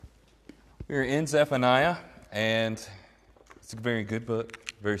We're in Zephaniah, and it's a very good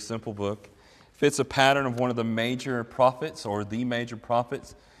book, very simple book. Fits a pattern of one of the major prophets, or the major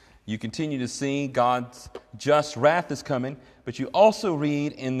prophets. You continue to see God's just wrath is coming, but you also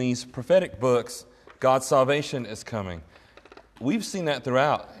read in these prophetic books, God's salvation is coming. We've seen that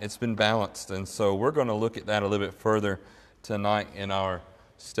throughout. It's been balanced, and so we're going to look at that a little bit further tonight in our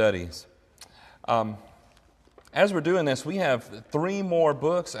studies. As we're doing this, we have 3 more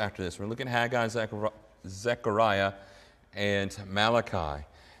books after this. We're looking at Haggai, Zechariah, and Malachi.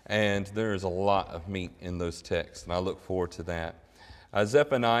 And there's a lot of meat in those texts, and I look forward to that.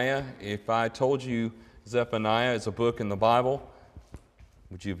 Zephaniah, if I told you Zephaniah is a book in the Bible,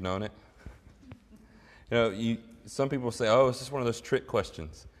 would you have known it? Some people say, oh, it's just one of those trick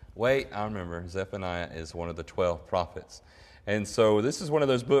questions. Wait, I remember, Zephaniah is one of the 12 prophets. And so this is one of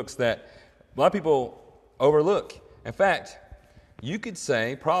those books that a lot of people overlook. In fact, you could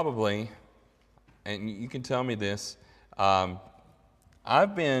say probably, and you can tell me this,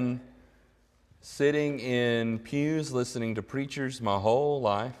 I've been sitting in pews listening to preachers my whole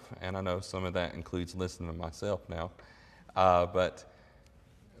life, and I know some of that includes listening to myself now, but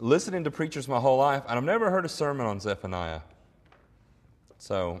listening to preachers my whole life, and I've never heard a sermon on Zephaniah.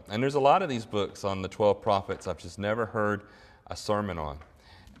 And there's a lot of these books on the 12 prophets I've just never heard a sermon on.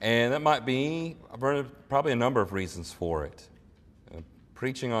 And that might be probably a number of reasons for it.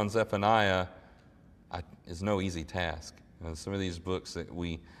 Preaching on Zephaniah is no easy task. Some of these books that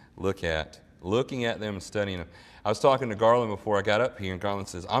we look at, looking at them and studying them. I was talking to Garland before I got up here, and Garland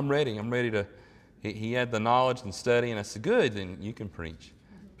says, I'm ready to... He had the knowledge and study, and I said, good, then you can preach.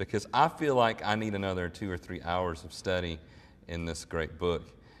 Because I feel like I need another 2 or 3 hours of study in this great book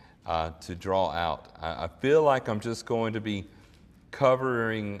to draw out. I feel like I'm just going to be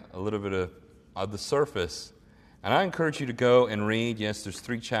covering a little bit of the surface. And I encourage you to go and read. Yes, there's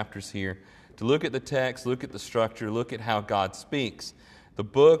 3 chapters here. To look at the text, look at the structure, look at how God speaks. The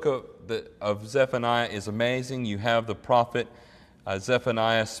book of Zephaniah is amazing. You have the prophet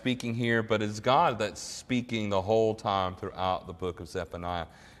Zephaniah speaking here, but it's God that's speaking the whole time throughout the book of Zephaniah.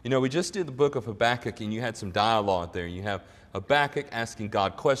 We just did the book of Habakkuk, and you had some dialogue there. You have Habakkuk asking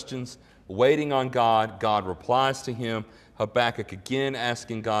God questions, waiting on God. God replies to him. Habakkuk again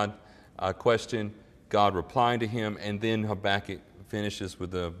asking God a question, God replying to him, and then Habakkuk finishes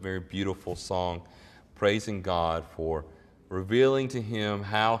with a very beautiful song praising God for revealing to him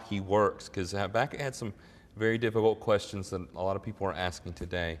how he works, because Habakkuk had some very difficult questions that a lot of people are asking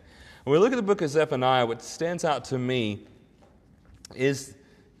today. When we look at the book of Zephaniah, what stands out to me is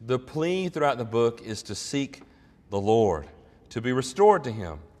the plea throughout the book is to seek the Lord, to be restored to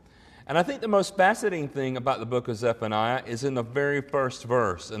him. And I think the most fascinating thing about the book of Zephaniah is in the very first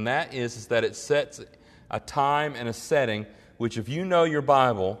verse, and that is that it sets a time and a setting which, if you know your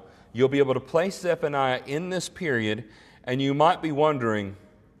Bible, you'll be able to place Zephaniah in this period, and you might be wondering,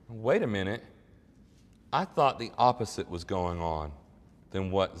 wait a minute, I thought the opposite was going on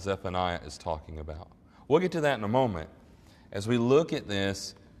than what Zephaniah is talking about. We'll get to that in a moment as we look at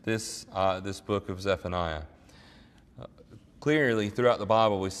this book of Zephaniah. Clearly, throughout the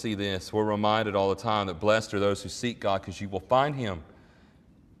Bible, we see this. We're reminded all the time that blessed are those who seek God, because you will find him.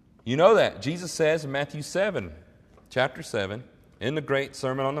 You know that. Jesus says in Matthew 7, chapter 7, in the great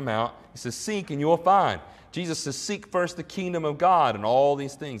Sermon on the Mount, he says, seek and you will find. Jesus says, seek first the kingdom of God, and all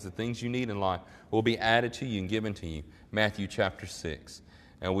these things, the things you need in life, will be added to you and given to you. Matthew chapter 6.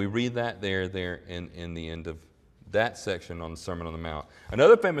 And we read that there in the end of that section on the Sermon on the Mount.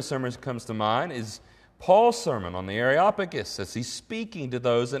 Another famous sermon that comes to mind is Paul's sermon on the Areopagus as he's speaking to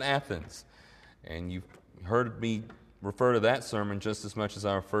those in Athens. And you've heard me refer to that sermon just as much as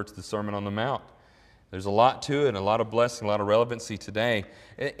I refer to the Sermon on the Mount. There's a lot to it, a lot of blessing, a lot of relevancy today.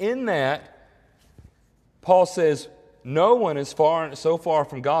 In that, Paul says, no one is so far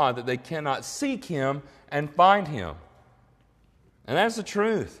from God that they cannot seek him and find him. And that's the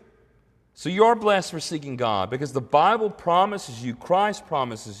truth. So you're blessed for seeking God, because the Bible promises you, Christ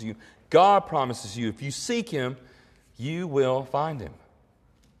promises you, God promises you, if you seek him, you will find him.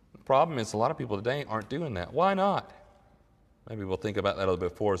 The problem is a lot of people today aren't doing that. Why not? Maybe we'll think about that a little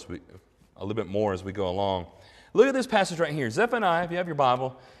bit more as we go along. Look at this passage right here. Zephaniah, if you have your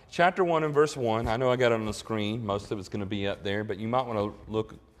Bible, chapter 1 and verse 1. I know I got it on the screen. Most of it's going to be up there, but you might want to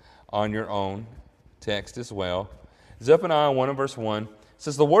look on your own text as well. Zephaniah 1 and verse 1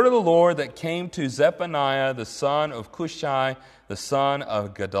 says, the word of the Lord that came to Zephaniah, the son of Cushai, the son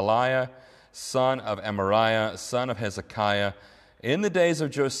of Gedaliah, son of Amariah, son of Hezekiah, in the days of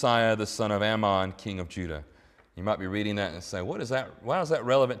Josiah, the son of Ammon, king of Judah. You might be reading that and say, what is that? Why is that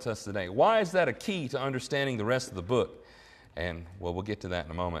relevant to us today? Why is that a key to understanding the rest of the book? And, well, we'll get to that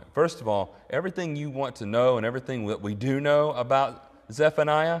in a moment. First of all, everything you want to know and everything that we do know about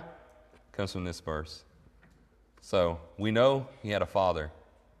Zephaniah comes from this verse. So we know he had a father,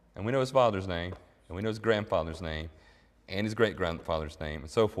 and we know his father's name, and we know his grandfather's name, and his great-grandfather's name, and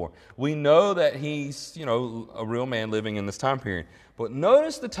so forth. We know that he's, a real man living in this time period. But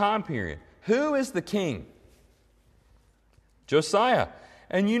notice the time period. Who is the king? Josiah.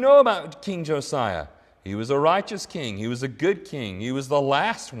 And you know about King Josiah. He was a righteous king. He was a good king. He was the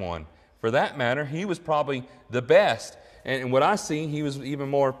last one. For that matter, he was probably the best. And what I see, he was even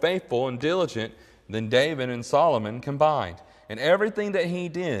more faithful and diligent than David and Solomon combined. And everything that he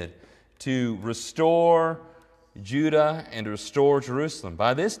did to restore Judah and to restore Jerusalem.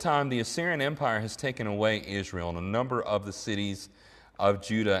 By this time, the Assyrian Empire has taken away Israel and a number of the cities of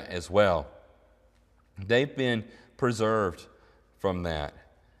Judah as well. They've been preserved from that.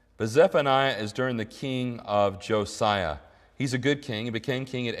 But Zephaniah is during the king of Josiah. He's a good king. He became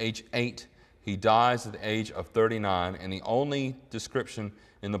king at age 8. He dies at the age of 39. And the only description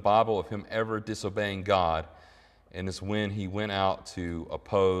in the Bible of him ever disobeying God is when he went out to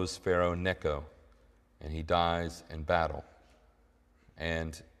oppose Pharaoh Necho. And he dies in battle.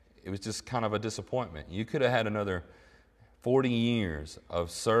 And it was just kind of a disappointment. You could have had another 40 years of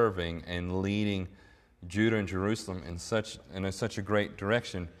serving and leading Judah and Jerusalem in such a great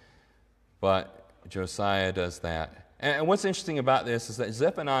direction. But Josiah does that. And what's interesting about this is that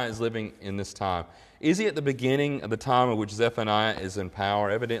Zephaniah is living in this time. Is he at the beginning of the time of which Zephaniah is in power?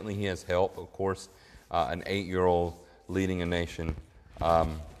 Evidently he has help, of course, an 8-year-old leading a nation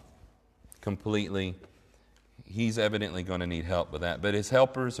completely. He's evidently going to need help with that. But his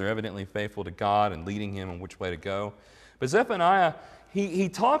helpers are evidently faithful to God and leading him on which way to go. But Zephaniah, he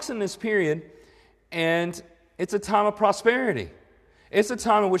talks in this period, and it's a time of prosperity. It's a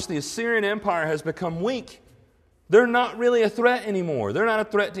time in which the Assyrian Empire has become weak. They're not really a threat anymore. They're not a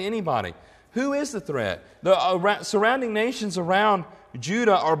threat to anybody. Who is the threat? The surrounding nations around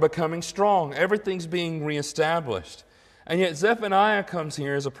Judah are becoming strong. Everything's being reestablished. And yet Zephaniah comes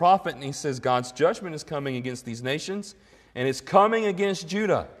here as a prophet, and he says God's judgment is coming against these nations, and it's coming against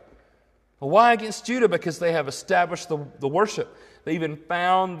Judah. Well, why against Judah? Because they have established the worship. They even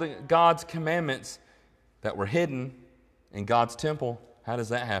found God's commandments that were hidden in God's temple. How does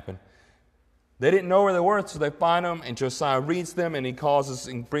that happen? They didn't know where they were, so they find them, and Josiah reads them, and he causes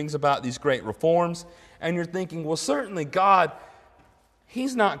and brings about these great reforms. And you're thinking, well, certainly God,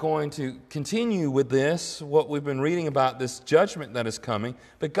 He's not going to continue with this, what we've been reading about, this judgment that is coming.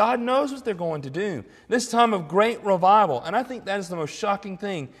 But God knows what they're going to do. This time of great revival, and I think that is the most shocking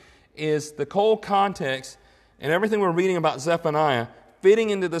thing, is the whole context and everything we're reading about Zephaniah fitting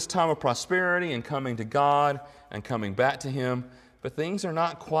into this time of prosperity and coming to God and coming back to Him. But things are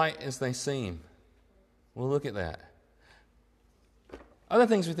not quite as they seem. We'll look at that. Other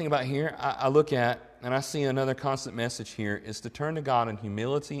things we think about here, I look at, and I see another constant message here, is to turn to God in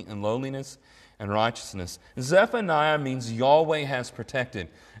humility and lowliness and righteousness. Zephaniah means Yahweh has protected.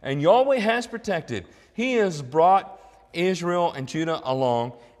 And Yahweh has protected. He has brought Israel and Judah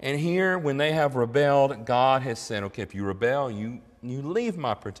along. And here, when they have rebelled, God has said, okay, if you rebel, you leave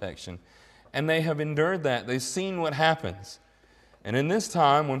my protection. And they have endured that. They've seen what happens. And in this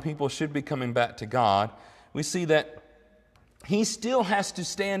time, when people should be coming back to God, we see that He still has to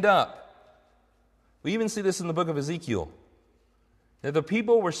stand up. We even see this in the book of Ezekiel, that the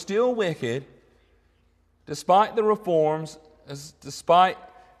people were still wicked, despite the reforms, despite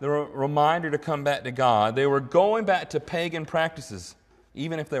the reminder to come back to God. They were going back to pagan practices,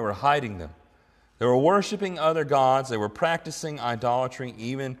 even if they were hiding them. They were worshiping other gods. They were practicing idolatry,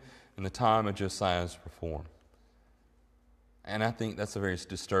 even in the time of Josiah's reform. And I think that's a very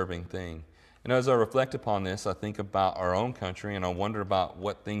disturbing thing. And as I reflect upon this, I think about our own country, and I wonder about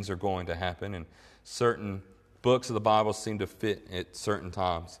what things are going to happen. And certain books of the Bible seem to fit at certain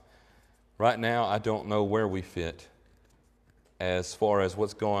times. Right now, I don't know where we fit as far as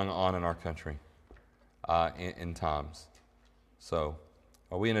what's going on in our country in times. So,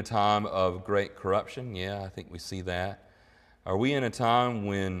 are we in a time of great corruption? Yeah, I think we see that. Are we in a time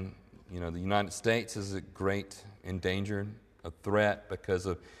when, the United States is a great endangered, a threat because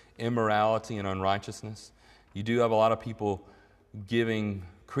of immorality and unrighteousness? You do have a lot of people giving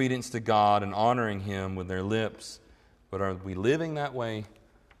credence to God and honoring Him with their lips, but are we living that way?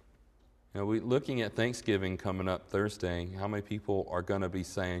 We looking at Thanksgiving coming up Thursday, how many people are going to be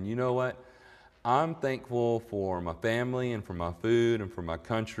saying, you know what, I'm thankful for my family and for my food and for my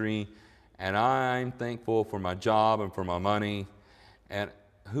country, and I'm thankful for my job and for my money. And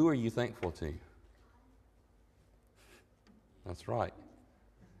who are you thankful to? That's right.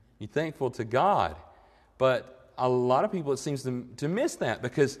 You're thankful to God. But a lot of people, it seems to miss that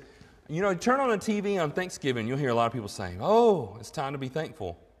because, you know, turn on the TV on Thanksgiving, you'll hear a lot of people saying, oh, it's time to be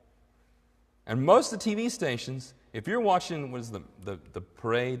thankful. And most of the TV stations, if you're watching, what is the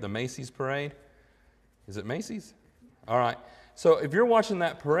parade, the Macy's parade? Is it Macy's? All right. So if you're watching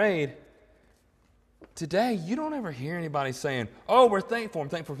that parade, today you don't ever hear anybody saying, oh, we're thankful. I'm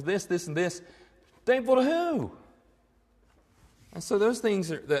thankful for this, this, and this. Thankful to who? And so those things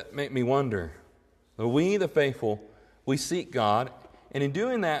that make me wonder. We, the faithful, we seek God. And in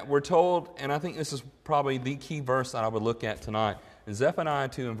doing that, we're told, and I think this is probably the key verse that I would look at tonight, in Zephaniah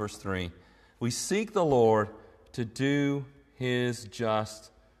 2 and verse 3. We seek the Lord to do His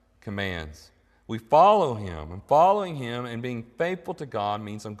just commands. We follow Him, and following Him and being faithful to God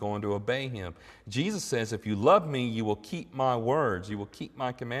means I'm going to obey Him. Jesus says, if you love me, you will keep my words, you will keep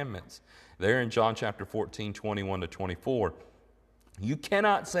my commandments. There in John chapter 14, 21 to 24. You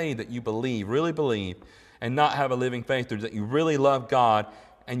cannot say that you believe, really believe, and not have a living faith, or that you really love God,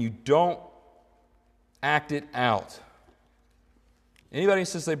 and you don't act it out. Anybody who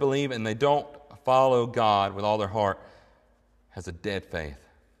says they believe and they don't follow God with all their heart has a dead faith.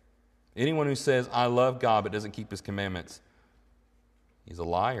 Anyone who says, I love God, but doesn't keep His commandments, he's a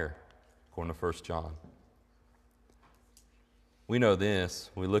liar, according to 1 John. We know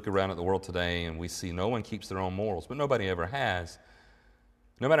this. We look around at the world today and we see no one keeps their own morals, but nobody ever has.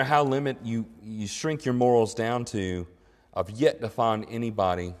 No matter how you shrink your morals down to, I've yet to find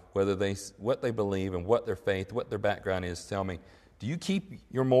anybody, what they believe and what their faith, what their background is, tell me, do you keep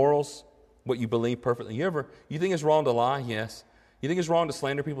your morals, what you believe perfectly? You think it's wrong to lie? Yes. You think it's wrong to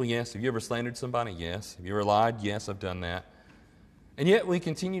slander people? Yes. Have you ever slandered somebody? Yes. Have you ever lied? Yes, I've done that. And yet we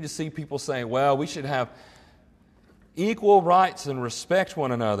continue to see people say, well, we should have equal rights and respect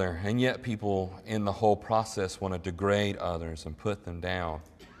one another. And yet people in the whole process want to degrade others and put them down.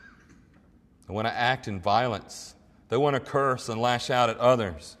 They want to act in violence. They want to curse and lash out at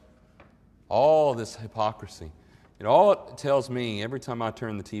others. All this hypocrisy. And all it tells me every time I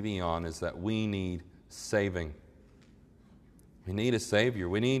turn the TV on is that we need saving. We need a Savior.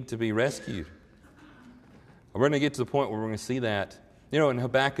 We need to be rescued. We're going to get to the point where we're going to see that. You know, in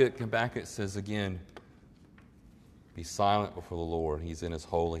Habakkuk says again, be silent before the Lord. He's in His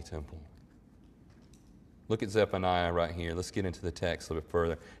holy temple. Look at Zephaniah right here. Let's get into the text a little bit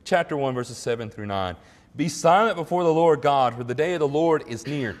further. Chapter 1, verses 7 through 9. Be silent before the Lord God, for the day of the Lord is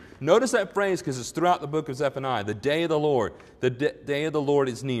near. Notice that phrase because it's throughout the book of Zephaniah. The day of the Lord. The day of the Lord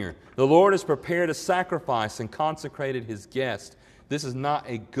is near. The Lord has prepared a sacrifice and consecrated His guest. This is not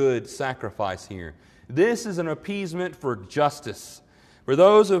a good sacrifice here. This is an appeasement for justice. For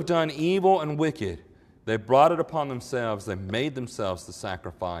those who have done evil and wicked, they brought it upon themselves. They made themselves the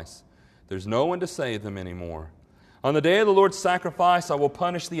sacrifice. There's no one to save them anymore. On the day of the Lord's sacrifice, I will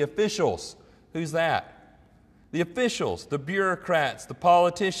punish the officials. Who's that? The officials, the bureaucrats, the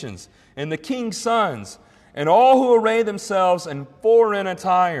politicians, and the king's sons, and all who array themselves in foreign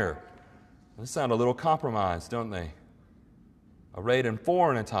attire. They sound a little compromised, don't they? Arrayed in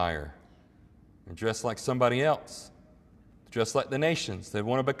foreign attire. They're dressed like somebody else. Dressed like the nations. They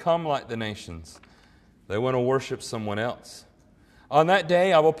want to become like the nations. They want to worship someone else. On that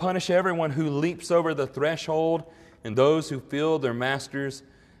day, I will punish everyone who leaps over the threshold and those who fill their master's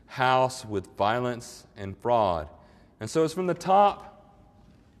house with violence and fraud. And so it's from the top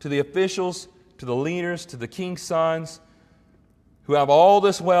to the officials, to the leaders, to the king's sons who have all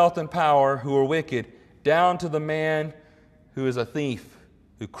this wealth and power, who are wicked, down to the man who is a thief,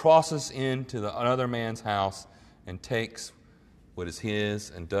 who crosses into another man's house and takes what is his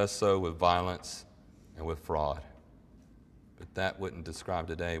and does so with violence and with fraud. But that wouldn't describe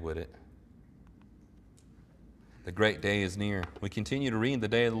today, would it? The great day is near. We continue to read the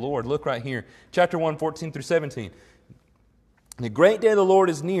day of the Lord. Look right here. Chapter 1, 14 through 17. The great day of the Lord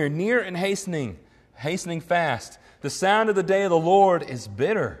is near, near and hastening fast. The sound of the day of the Lord is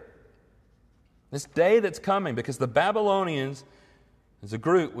bitter. This day that's coming, because the Babylonians is a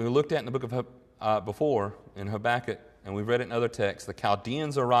group we looked at in the book of before, in Habakkuk, and we've read it in other texts. The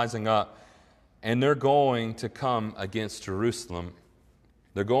Chaldeans are rising up, and they're going to come against Jerusalem.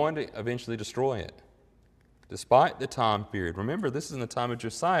 They're going to eventually destroy it. Despite the time period. Remember, this is in the time of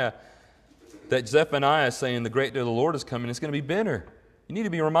Josiah that Zephaniah is saying the great day of the Lord is coming. It's going to be bitter. You need to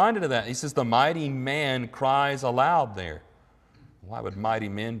be reminded of that. He says the mighty man cries aloud there. Why would mighty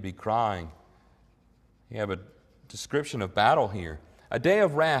men be crying? You have a description of battle here. A day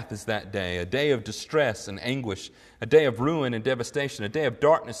of wrath is that day, a day of distress and anguish, a day of ruin and devastation, a day of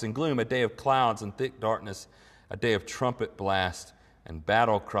darkness and gloom, a day of clouds and thick darkness, a day of trumpet blast and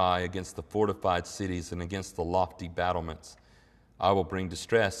battle cry against the fortified cities and against the lofty battlements. I will bring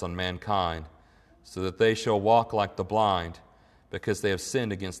distress on mankind, so that they shall walk like the blind, because they have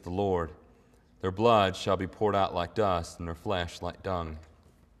sinned against the Lord. Their blood shall be poured out like dust, and their flesh like dung.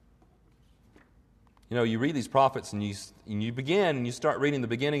 You know, you read these prophets, and you begin, and you start reading the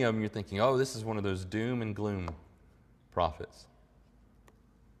beginning of them, and you're thinking, oh, this is one of those doom and gloom prophets.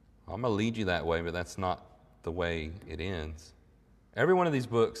 I'm going to lead you that way, but that's not the way it ends. Every one of these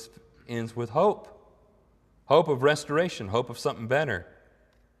books ends with hope. Hope of restoration, hope of something better.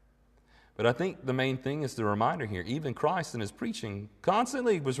 But I think the main thing is the reminder here. Even Christ in his preaching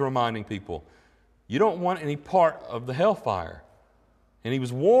constantly was reminding people, you don't want any part of the hellfire. And he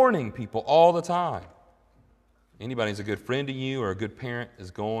was warning people all the time. Anybody who's a good friend to you or a good parent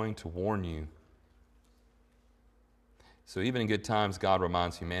is going to warn you. So even in good times, God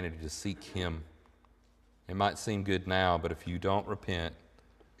reminds humanity to seek him. It might seem good now, but if you don't repent,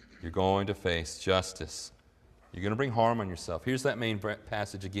 you're going to face justice. You're going to bring harm on yourself. Here's that main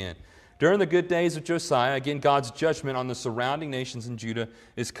passage again. During the good days of Josiah, again, God's judgment on the surrounding nations in Judah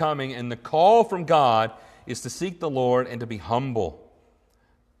is coming, and the call from God is to seek the Lord and to be humble.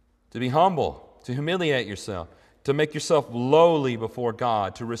 To be humble, to humiliate yourself, to make yourself lowly before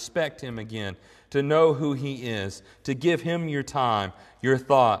God, to respect him again, to know who he is, to give him your time, your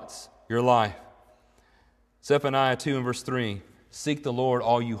thoughts, your life. Zephaniah 2 and verse 3, seek the Lord,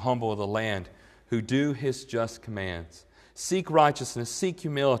 all you humble of the land, who do his just commands. Seek righteousness, seek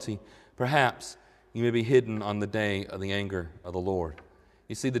humility. Perhaps you may be hidden on the day of the anger of the Lord.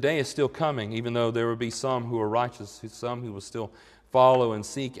 You see, the day is still coming, even though there will be some who are righteous, some who will still follow and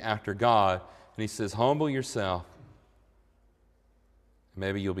seek after God. And he says, humble yourself, and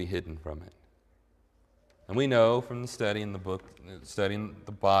maybe you'll be hidden from it. And we know from the studying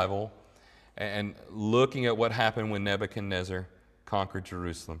the Bible, and looking at what happened when Nebuchadnezzar conquered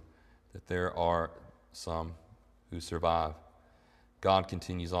Jerusalem, that there are some who survive. God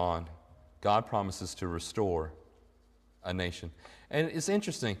continues on. God promises to restore a nation. And it's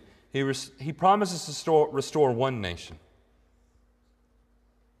interesting. He promises to restore one nation.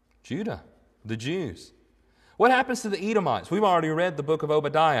 Judah, the Jews. What happens to the Edomites? We've already read the book of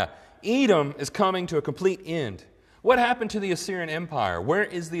Obadiah. Edom is coming to a complete end. What happened to the Assyrian Empire? Where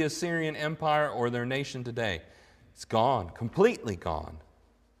is the Assyrian Empire or their nation today? It's gone, completely gone.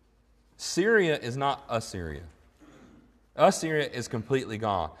 Syria is not Assyria. Assyria is completely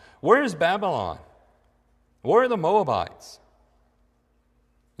gone. Where is Babylon? Where are the Moabites?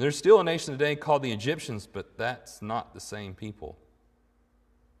 There's still a nation today called the Egyptians, but that's not the same people.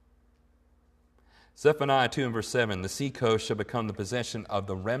 Zephaniah 2 and verse 7, the seacoast shall become the possession of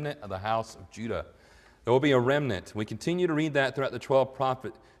the remnant of the house of Judah. There will be a remnant. We continue to read that throughout the 12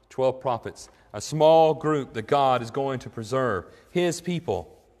 prophets, a small group that God is going to preserve, his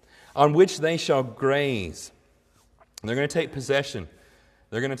people, on which they shall graze. And they're going to take possession.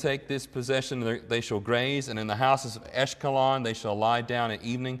 They're going to take this possession, they shall graze, and in the houses of Ashkelon they shall lie down at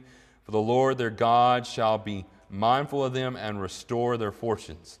evening, for the Lord their God shall be mindful of them and restore their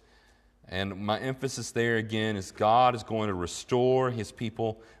fortunes. And my emphasis there again is God is going to restore his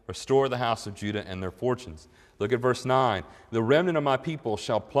people, restore the house of Judah and their fortunes. Look at verse 9. The remnant of my people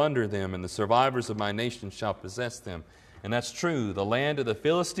shall plunder them, and the survivors of my nation shall possess them. And that's true. The land of the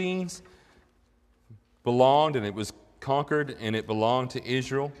Philistines belonged, and it was conquered, and it belonged to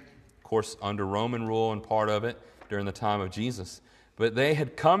Israel, of course, under Roman rule and part of it during the time of Jesus. But they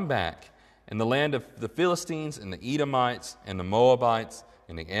had come back, and the land of the Philistines and the Edomites and the Moabites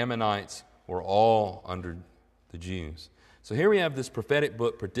and the Ammonites were all under the Jews. So here we have this prophetic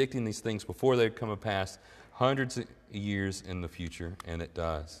book predicting these things before they come to pass hundreds of years in the future, and it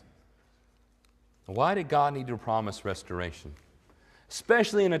does. Why did God need to promise restoration?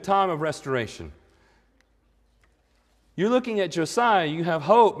 Especially in a time of restoration. You're looking at Josiah, you have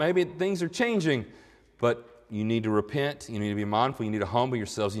hope, maybe things are changing, but you need to repent, you need to be mindful, you need to humble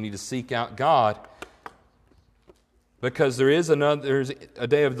yourselves, you need to seek out God. Because there's a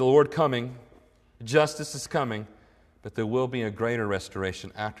day of the Lord coming, justice is coming, but there will be a greater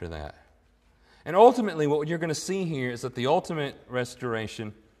restoration after that. And ultimately, what you're going to see here is that the ultimate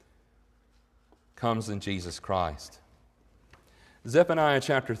restoration comes in Jesus Christ. Zephaniah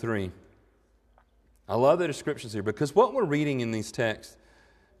chapter 3. I love the descriptions here because what we're reading in these texts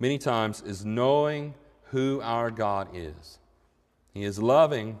many times is knowing who our God is. He is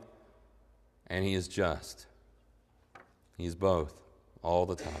loving and he is just. He is both, all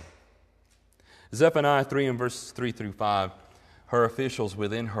the time. Zephaniah 3 and verses 3 through 5. Her officials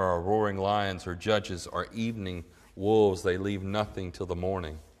within her are roaring lions. Her judges are evening wolves. They leave nothing till the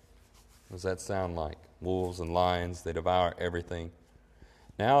morning. What does that sound like? Wolves and lions, they devour everything.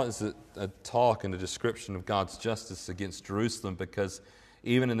 Now is a talk and a description of God's justice against Jerusalem because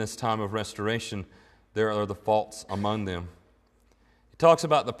even in this time of restoration, there are the faults among them. It talks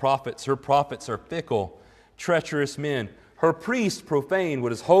about the prophets. Her prophets are fickle, treacherous men. Her priests profane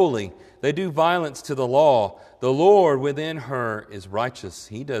what is holy. They do violence to the law. The Lord within her is righteous.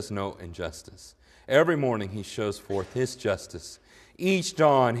 He does no injustice. Every morning he shows forth his justice. Each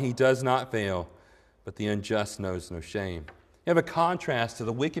dawn he does not fail, but the unjust knows no shame. You have a contrast to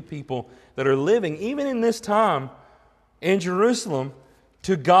the wicked people that are living, even in this time, in Jerusalem,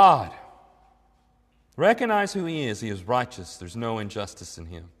 to God. Recognize who He is. He is righteous. There's no injustice in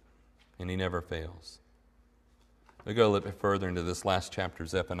Him, and He never fails. We go a little bit further into this last chapter of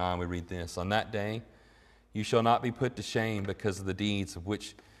Zephaniah, and we read this. On that day, you shall not be put to shame because of the deeds of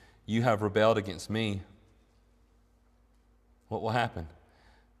which you have rebelled against me. What will happen?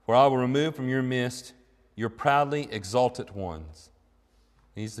 For I will remove from your midst your proudly exalted ones.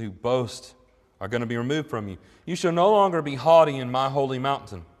 These who boast are going to be removed from you. You shall no longer be haughty in my holy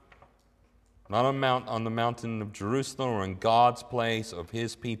mountain. Not on the mountain of Jerusalem or in God's place of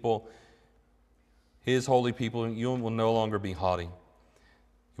His people, His holy people. You will no longer be haughty.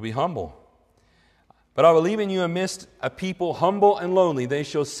 You'll be humble. But I will leave in you amidst a people humble and lonely. They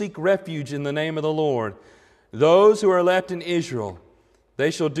shall seek refuge in the name of the Lord. Those who are left in Israel,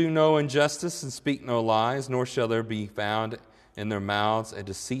 they shall do no injustice and speak no lies, nor shall there be found in their mouths a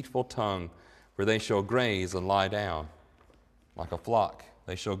deceitful tongue, for they shall graze and lie down like a flock.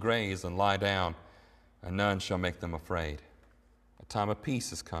 They shall graze and lie down, and none shall make them afraid. A time of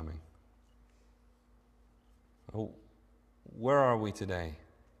peace is coming. Oh, where are we today?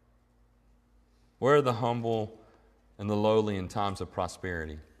 Where are the humble and the lowly in times of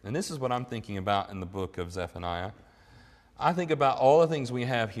prosperity? And this is what I'm thinking about in the book of Zephaniah. I think about all the things we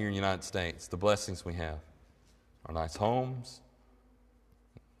have here in the United States, the blessings we have. Our nice homes,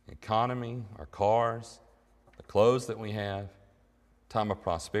 economy, our cars, the clothes that we have, time of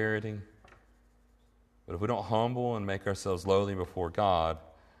prosperity. But if we don't humble and make ourselves lowly before God,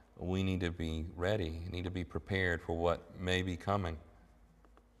 we need to be ready, need to be prepared for what may be coming.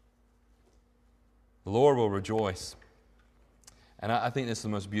 The Lord will rejoice. And I think this is the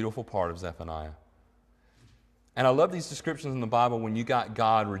most beautiful part of Zephaniah. And I love these descriptions in the Bible when you got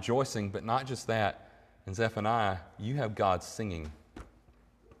God rejoicing, but not just that. In Zephaniah, you have God singing.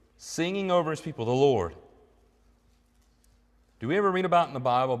 Singing over His people, the Lord. Do we ever read about in the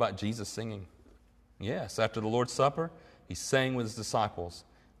Bible about Jesus singing? Yes, after the Lord's Supper, He sang with His disciples,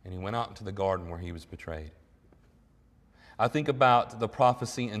 and He went out into the garden where He was betrayed. I think about the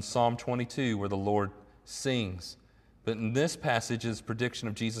prophecy in Psalm 22 where the Lord sings. But in this passage is prediction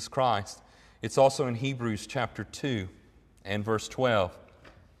of Jesus Christ. It's also in Hebrews chapter 2 and verse 12,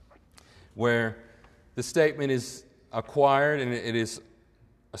 where the statement is acquired and it is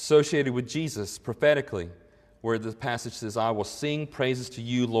associated with Jesus prophetically, where the passage says, I will sing praises to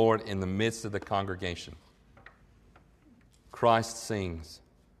you, Lord, in the midst of the congregation. Christ sings.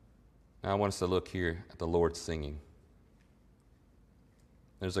 Now I want us to look here at the Lord singing.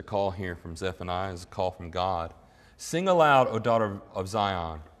 There's a call here from Zephaniah. There's a call from God. Sing aloud, O daughter of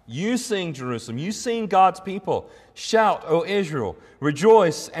Zion. You sing, Jerusalem. You sing, God's people. Shout, O Israel.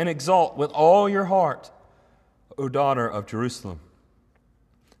 Rejoice and exult with all your heart, O daughter of Jerusalem.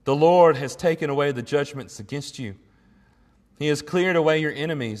 The Lord has taken away the judgments against you. He has cleared away your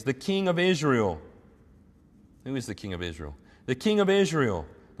enemies. The King of Israel. Who is the King of Israel? The King of Israel,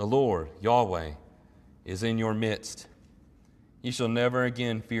 the Lord, Yahweh, is in your midst. You shall never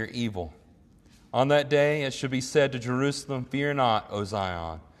again fear evil. On that day it shall be said to Jerusalem, fear not, O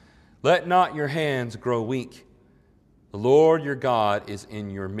Zion. Let not your hands grow weak. The Lord your God is in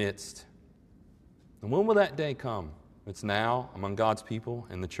your midst. And when will that day come? It's now among God's people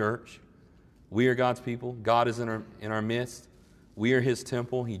in the church. We are God's people. God is in our midst. We are His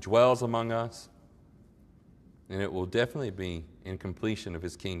temple. He dwells among us. And it will definitely be in completion of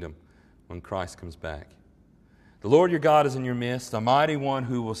His kingdom when Christ comes back. The Lord your God is in your midst, the mighty one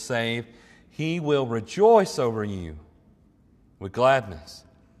who will save. He will rejoice over you with gladness.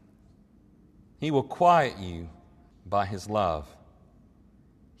 He will quiet you by His love.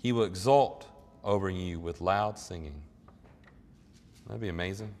 He will exult over you with loud singing. That'd be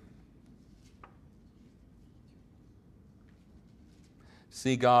amazing.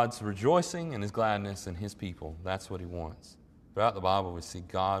 See God's rejoicing and His gladness in His people. That's what He wants. Throughout the Bible, we see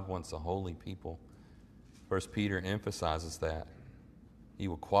God wants a holy people. 1 Peter emphasizes that. He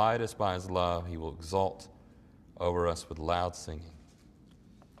will quiet us by His love. He will exult over us with loud singing.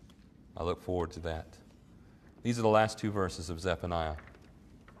 I look forward to that. These are the last two verses of Zephaniah.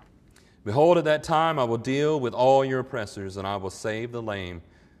 Behold, at that time I will deal with all your oppressors, and I will save the lame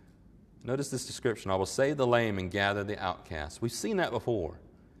Notice this description. I will save the lame and gather the outcasts. We've seen that before.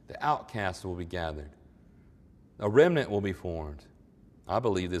 The outcasts will be gathered. A remnant will be formed. I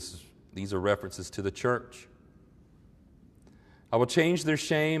believe these are references to the church. I will change their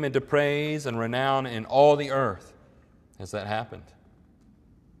shame into praise and renown in all the earth. Has that happened?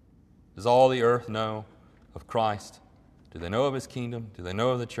 Does all the earth know of Christ? Do they know of His kingdom? Do they know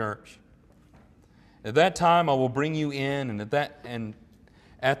of the church? At that time I will bring you in, and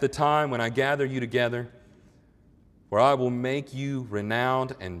at the time when I gather you together, where I will make you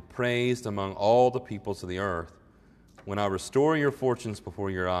renowned and praised among all the peoples of the earth, when I restore your fortunes before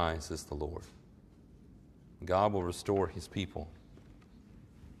your eyes, says the Lord. God will restore His people.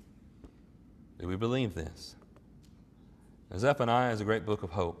 Do we believe this? Now, Zephaniah is a great book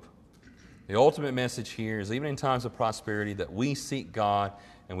of hope. The ultimate message here is, even in times of prosperity, that we seek God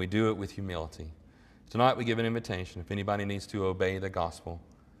and we do it with humility. Tonight we give an invitation. If anybody needs to obey the gospel,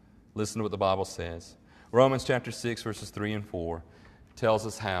 listen to what the Bible says. Romans chapter 6, verses 3 and 4 tells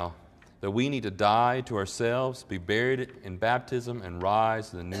us how that we need to die to ourselves, be buried in baptism, and rise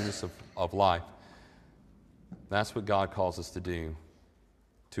to the newness of life. That's what God calls us to do,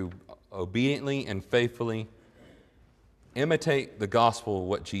 to obediently and faithfully imitate the gospel of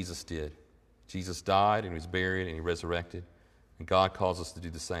what Jesus did. Jesus died and He was buried and He resurrected. And God calls us to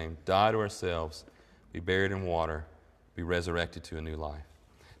do the same. Die to ourselves, be buried in water, be resurrected to a new life.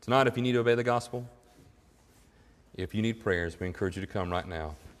 Tonight, if you need to obey the gospel, if you need prayers, we encourage you to come right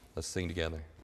now. Let's sing together.